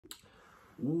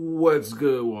What's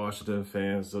good, Washington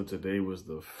fans? So today was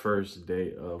the first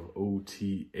day of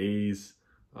OTAs.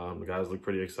 The guys look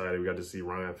pretty excited. We got to see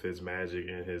Ryan Fitzmagic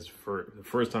in his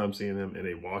first time seeing him in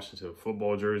a Washington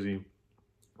football jersey.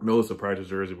 No, it's a practice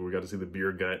jersey, but we got to see the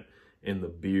beard gut and the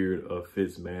beard of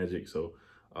Fitzmagic. So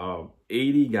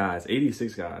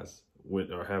 86 guys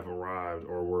have arrived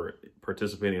or were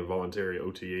participating in voluntary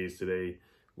OTAs today,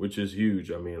 which is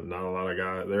huge. I mean, not a lot of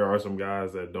guys. There are some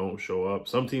guys that don't show up.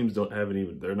 Some teams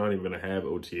they're not even going to have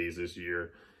OTAs this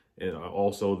year. And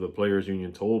also the players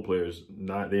union told players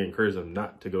they encourage them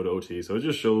not to go to OTAs. So it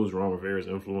just shows Ron Rivera's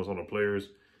influence on the players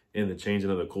and the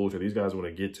changing of the culture. These guys want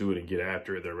to get to it and get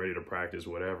after it. They're ready to practice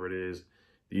whatever it is.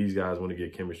 These guys want to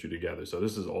get chemistry together. So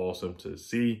this is awesome to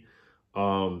see.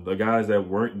 The guys that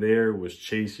weren't there was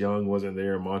Chase Young wasn't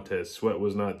there. Montez Sweat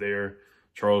was not there.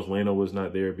 Charles Leno was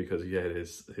not there because he had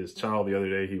his child the other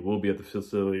day. He will be at the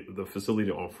facility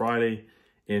on Friday.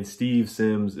 And Steve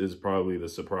Sims is probably the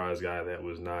surprise guy that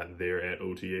was not there at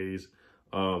OTAs.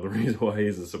 The reason why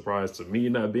he's a surprise to me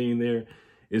not being there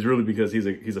is really because he's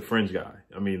a fringe guy.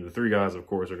 I mean, the three guys, of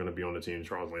course, are going to be on the team.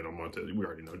 Charles Leno, Montez. We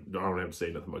already know. I don't have to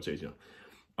say nothing about Chase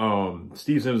Young.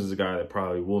 Steve Sims is a guy that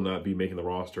probably will not be making the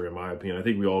roster, in my opinion. I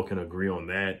think we all can agree on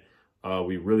that.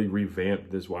 We really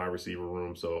revamped this wide receiver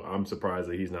room, so I'm surprised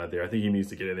that he's not there. I think he needs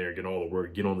to get in there and get all the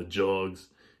work, get on the jugs,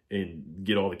 and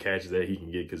get all the catches that he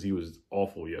can get because he was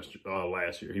awful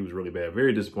last year. He was really bad.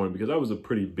 Very disappointed because I was a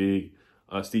pretty big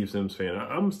Steve Sims fan.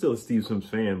 I'm still a Steve Sims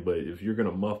fan, but if you're going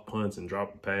to muff punts and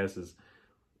drop passes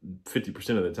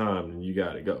 50% of the time, then you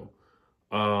got to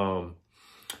go.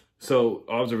 So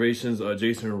observations,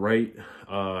 Jason Wright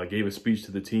gave a speech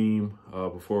to the team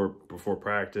before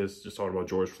practice, just talking about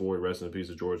George Floyd. Rest in peace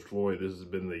to George Floyd. This has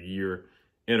been the year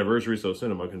anniversary, so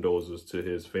sending my condolences to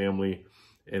his family.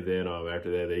 And then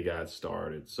after that, they got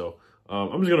started. So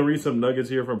I'm just going to read some nuggets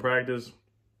here from practice.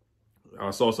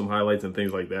 I saw some highlights and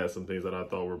things like that, some things that I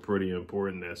thought were pretty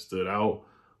important that stood out.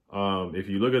 If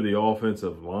you look at the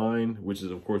offensive line, which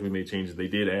is, of course, we made changes. They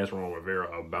did ask Ron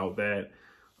Rivera about that.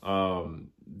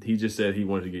 He just said he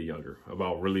wanted to get younger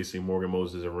about releasing Morgan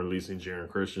Moses and releasing Jaron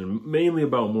Christian, mainly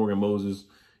about Morgan Moses.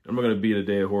 I'm not going to beat a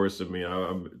dead horse. I mean,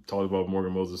 I'm talking about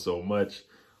Morgan Moses so much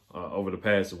over the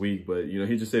past week, but, you know,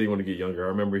 he just said he wanted to get younger. I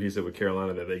remember he said with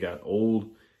Carolina that they got old,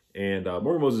 and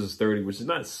Morgan Moses is 30, which is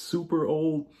not super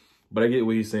old, but I get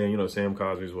what he's saying. You know, Sam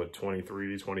Cosmi's,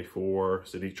 23, 24.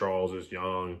 Sadiq Charles is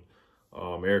young.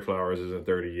 Eric Flowers isn't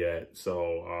 30 yet.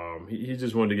 So he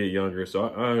just wanted to get younger. So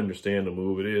I understand the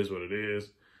move. It is what it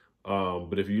is.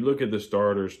 But if you look at the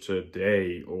starters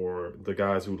today or the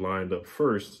guys who lined up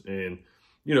first, and,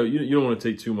 you know, you don't want to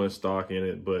take too much stock in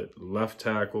it, but left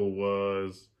tackle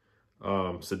was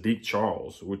Sadiq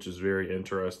Charles, which is very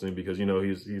interesting because, you know,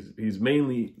 he's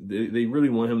mainly, they really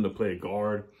want him to play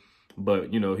guard.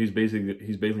 But, you know, he's basically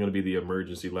going to be the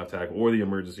emergency left tackle or the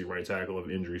emergency right tackle if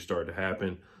injuries start to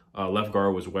happen. Left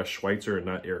guard was Wes Schweitzer and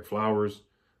not Eric Flowers.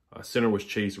 Center was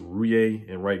Chase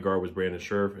Rouye, and right guard was Brandon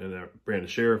Sheriff,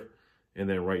 and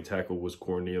then right tackle was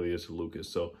Cornelius Lucas.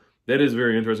 So that is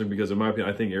very interesting because, in my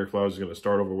opinion, I think Eric Flowers is going to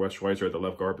start over Wes Schweitzer at the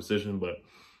left guard position. But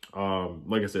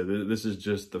like I said, this is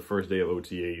just the first day of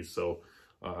OTAs, so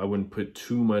I wouldn't put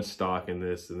too much stock in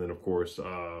this. And then, of course,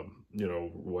 you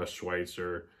know, Wes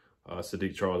Schweitzer,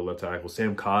 Sadiq Charles, left tackle.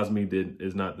 Sam Cosmi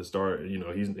is not the start. You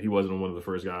know, he wasn't one of the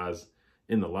first guys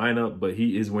in the lineup, but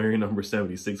he is wearing number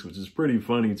 76, which is pretty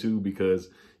funny too, because,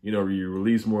 you know, you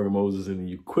release Morgan Moses and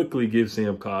you quickly give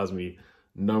Sam Cosmi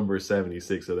number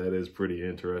 76. So that is pretty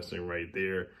interesting right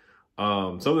there.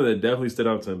 Something that definitely stood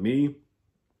out to me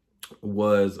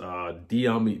was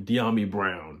Dyami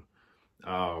Brown.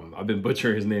 I've been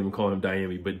butchering his name and calling him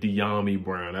Dyami, but Dyami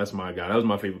Brown, that's my guy. That was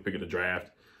my favorite pick of the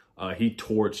draft. He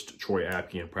torched Troy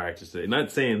Apke in practice today.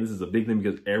 Not saying this is a big thing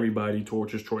because everybody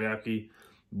torches Troy Apke,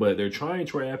 but they're trying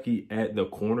Troy Apke at the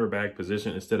cornerback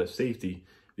position instead of safety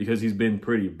because he's been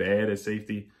pretty bad at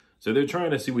safety. So they're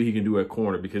trying to see what he can do at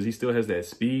corner because he still has that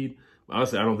speed.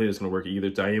 Honestly, I don't think it's going to work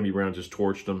either. Dyami Brown just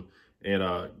torched him and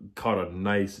caught a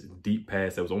nice deep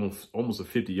pass that was almost a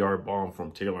 50-yard bomb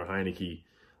from Taylor Heineke.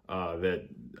 That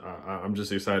I'm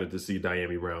just excited to see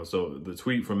Dyami Brown. So the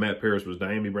tweet from Matt Paris was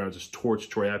Dyami Brown just torched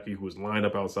Troy Apke, who was lined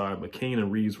up outside. McCain and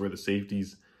Reeves were the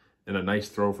safeties, and a nice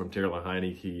throw from Taylor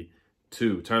Heineke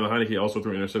too. Tyler Heineke also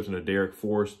threw an interception to Derek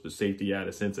Force, the safety out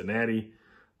of Cincinnati.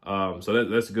 So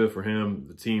that's good for him.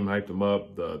 The team hyped him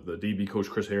up. The DB coach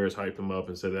Chris Harris hyped him up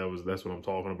and said that's what I'm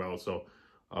talking about. So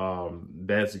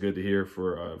that's good to hear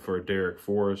for Derek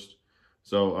Forrest.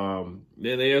 So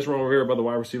then they asked Ron Rivera about the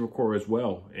wide receiver core as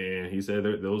well, and he said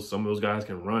some of those guys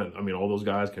can run. I mean, all those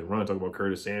guys can run. Talk about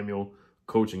Curtis Samuel,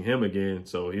 coaching him again.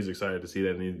 So he's excited to see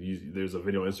that. And there's a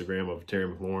video on Instagram of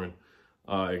Terry McLaurin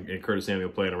and Curtis Samuel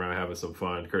playing around, having some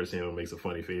fun. Curtis Samuel makes a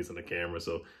funny face on the camera.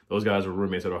 So those guys were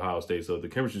roommates at Ohio State. So the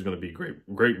chemistry is going to be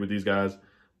great with these guys.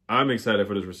 I'm excited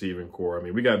for this receiving core. I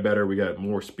mean, we got better. We got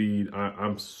more speed.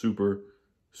 I'm super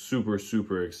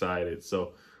excited.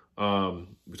 So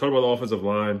we talked about the offensive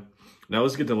line. Now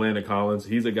let's get to Landon Collins.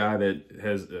 He's a guy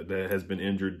that has been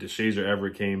injured. DeShazer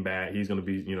Everett came back. He's going to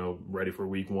be, you know, ready for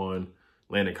week 1.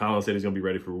 Landon Collins said he's going to be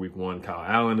ready for week 1. Kyle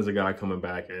Allen is a guy coming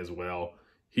back as well.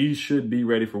 He should be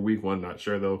ready for week 1. Not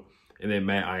sure though. And then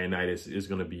Matt Ioannidis is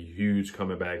going to be huge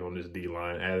coming back on this D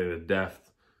line, adding the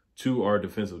depth to our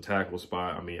defensive tackle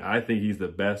spot. I mean, I think he's the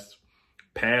best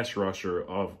pass rusher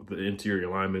of the interior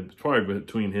linemen. It's probably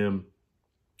between him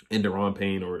and Deron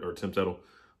Payne or Tim Settle.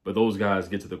 But those guys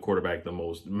get to the quarterback the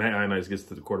most. Matt Ioannidis gets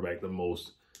to the quarterback the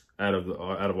most out of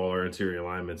all our interior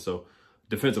linemen. So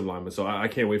defensive linemen. So I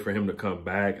can't wait for him to come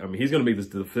back. I mean, he's going to make this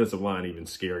defensive line even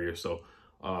scarier. So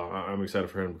I'm excited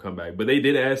for him to come back. But they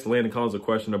did ask Landon Collins a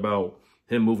question about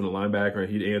him moving to linebacker, and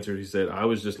he answered. He said, "I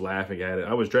was just laughing at it.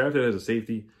 I was drafted as a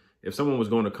safety. If someone was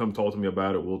going to come talk to me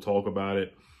about it, we'll talk about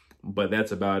it. But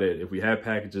that's about it. If we have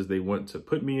packages they want to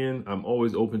put me in, I'm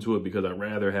always open to it because I'd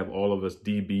rather have all of us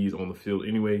DBs on the field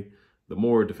anyway. The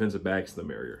more defensive backs, the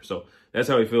merrier." So that's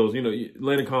how he feels. You know,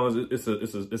 Landon Collins, it's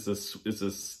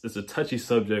a touchy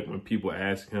subject when people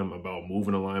ask him about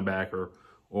moving a linebacker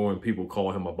or when people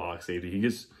call him a box safety. He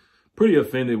gets pretty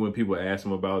offended when people ask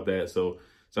him about that. So it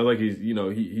sounds like he's, you know,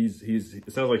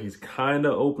 it sounds like he's kind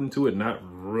of open to it, not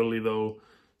really though.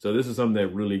 So this is something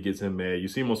that really gets him mad. You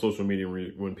see him on social media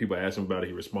when people ask him about it,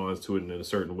 he responds to it in a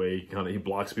certain way. He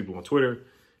blocks people on Twitter,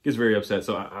 gets very upset.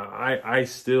 So I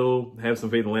still have some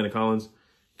faith in Landon Collins.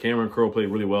 Cameron Crowe played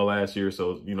really well last year.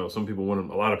 So, you know, a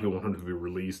lot of people want him to be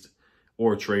released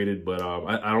or traded, but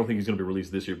I don't think he's going to be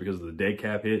released this year because of the dead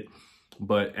cap hit.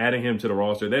 But adding him to the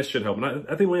roster, that should help. And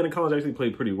I think Landon Collins actually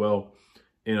played pretty well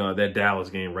in that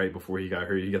Dallas game right before he got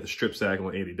hurt. He got the strip sack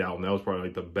on Andy Dalton. That was probably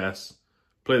like the best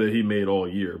play that he made all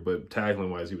year, but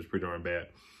tackling wise, he was pretty darn bad.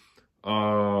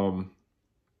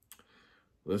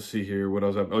 Let's see here. What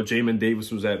else? Jamin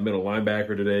Davis was at middle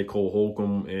linebacker today. Cole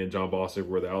Holcomb and John Bostic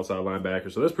were the outside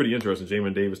linebackers. So that's pretty interesting.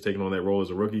 Jamin Davis taking on that role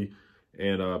as a rookie.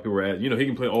 And people were at, you know, he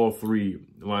can play all 3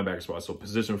 linebacker spots. So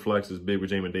position flex is big with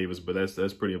Jamin Davis, but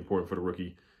that's pretty important for the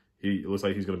rookie. It looks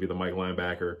like he's going to be the Mike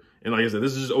linebacker. And like I said,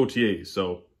 this is just OTAs.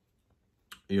 So,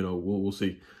 you know, we'll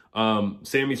see.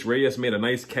 Samis Reyes made a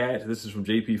nice catch. This is from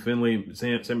JP Finley.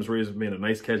 Samis Reyes made a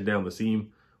nice catch down the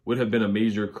seam. Would have been a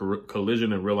major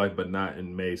collision in real life, but not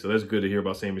in May. So that's good to hear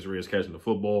about Samis Reyes catching the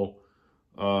football.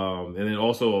 And then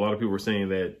also a lot of people were saying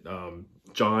that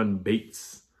John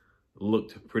Bates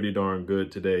looked pretty darn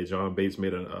good today. John Bates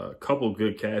made a couple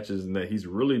good catches, and that he's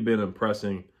really been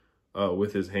impressing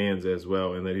with his hands as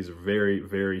well, and that he's a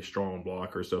very strong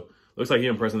blocker. So looks like he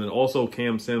impressed. And then also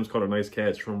Cam Sims caught a nice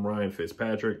catch from Ryan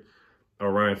Fitzpatrick,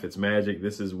 or Ryan Fitzmagic.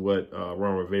 This is what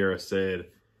Ron Rivera said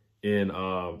in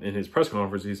his press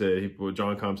conference. He said, what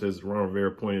John Com says, Ron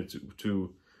Rivera pointed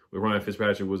to with Ryan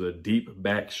Fitzpatrick was a deep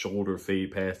back shoulder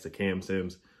fade pass to Cam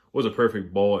Sims. Was a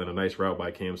perfect ball and a nice route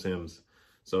by Cam Sims.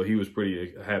 So he was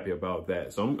pretty happy about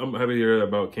that. So I'm happy to hear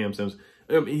about Cam Sims.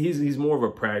 I mean, he's more of a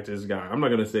practice guy. I'm not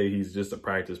going to say he's just a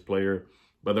practice player,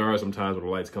 but there are some times where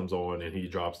the lights comes on and he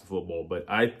drops the football. But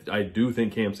I do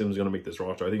think Cam Sims is going to make this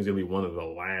roster. I think he's going to be one of the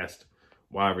last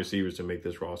wide receivers to make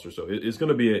this roster. So it's going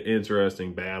to be an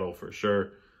interesting battle for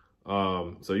sure.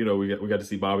 So, you know, we got to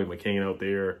see Bobby McCain out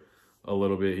there a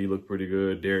little bit. He looked pretty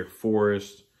good. Derek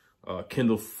Forrest,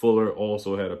 Kendall Fuller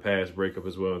also had a pass breakup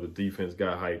as well. The defense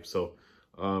got hyped. So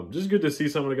just good to see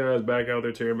some of the guys back out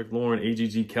there. Terry McLaurin,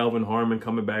 AGG, Kelvin Harmon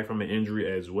coming back from an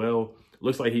injury as well.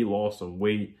 Looks like he lost some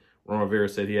weight. Ron Rivera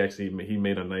said he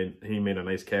made a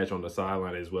nice catch on the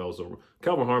sideline as well. So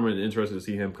Kelvin Harmon, interested to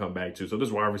see him come back too. So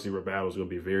this wide receiver battle is going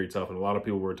to be very tough, and a lot of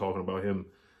people were talking about him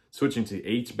switching to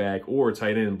H-back or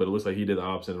tight end, but it looks like he did the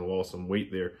opposite and lost some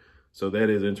weight there. So that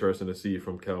is interesting to see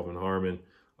from Kelvin Harmon.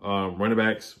 Running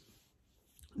backs,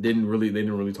 they didn't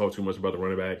really talk too much about the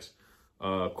running backs.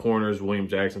 Corners, William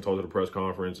Jackson talked at the press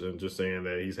conference and just saying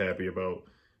that he's happy about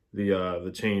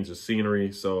the change of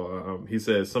scenery. So he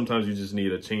says sometimes you just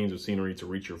need a change of scenery to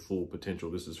reach your full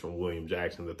potential. This is from William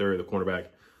Jackson, the cornerback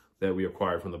that we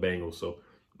acquired from the Bengals. So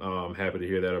I'm happy to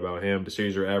hear that about him.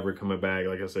 DeShazer Everett coming back,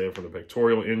 like I said, from the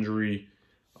pectoral injury.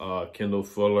 Kendall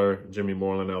Fuller, Jimmy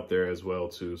Moreland out there as well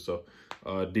too. So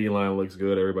D-line looks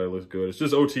good. Everybody looks good. It's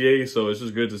just OTA, so it's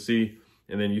just good to see.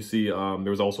 And then you see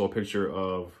there was also a picture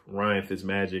of Ryan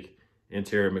Fitzmagic and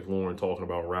Terry McLaurin talking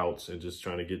about routes and just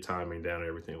trying to get timing down and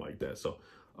everything like that. So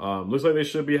Looks like they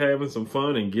should be having some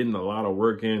fun and getting a lot of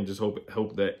work in. Just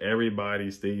hope that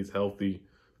everybody stays healthy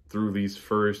through these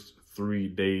first 3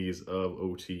 days of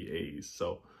OTAs.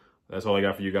 So that's all I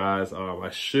got for you guys. I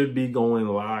should be going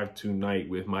live tonight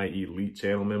with my Elite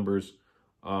channel members.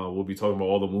 We'll be talking about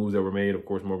all the moves that were made. Of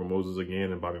course, Morgan Moses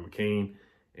again and Bobby McCain.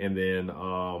 And then,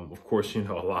 of course, you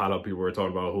know, a lot of people are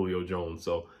talking about Julio Jones.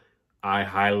 So I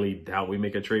highly doubt we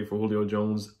make a trade for Julio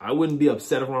Jones. I wouldn't be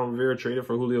upset if Ron Rivera traded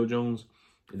for Julio Jones.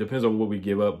 It depends on what we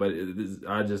give up, but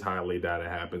I just highly doubt it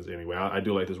happens anyway. I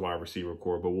do like this wide receiver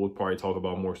core, but we'll probably talk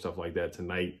about more stuff like that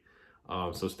tonight.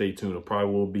 So stay tuned. It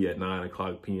probably will be at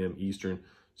 9:00 p.m. Eastern.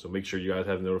 So make sure you guys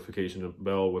have the notification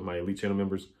bell with my Elite channel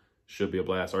members. Should be a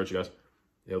blast. All right, you guys.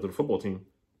 Hail to the football team.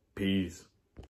 Peace.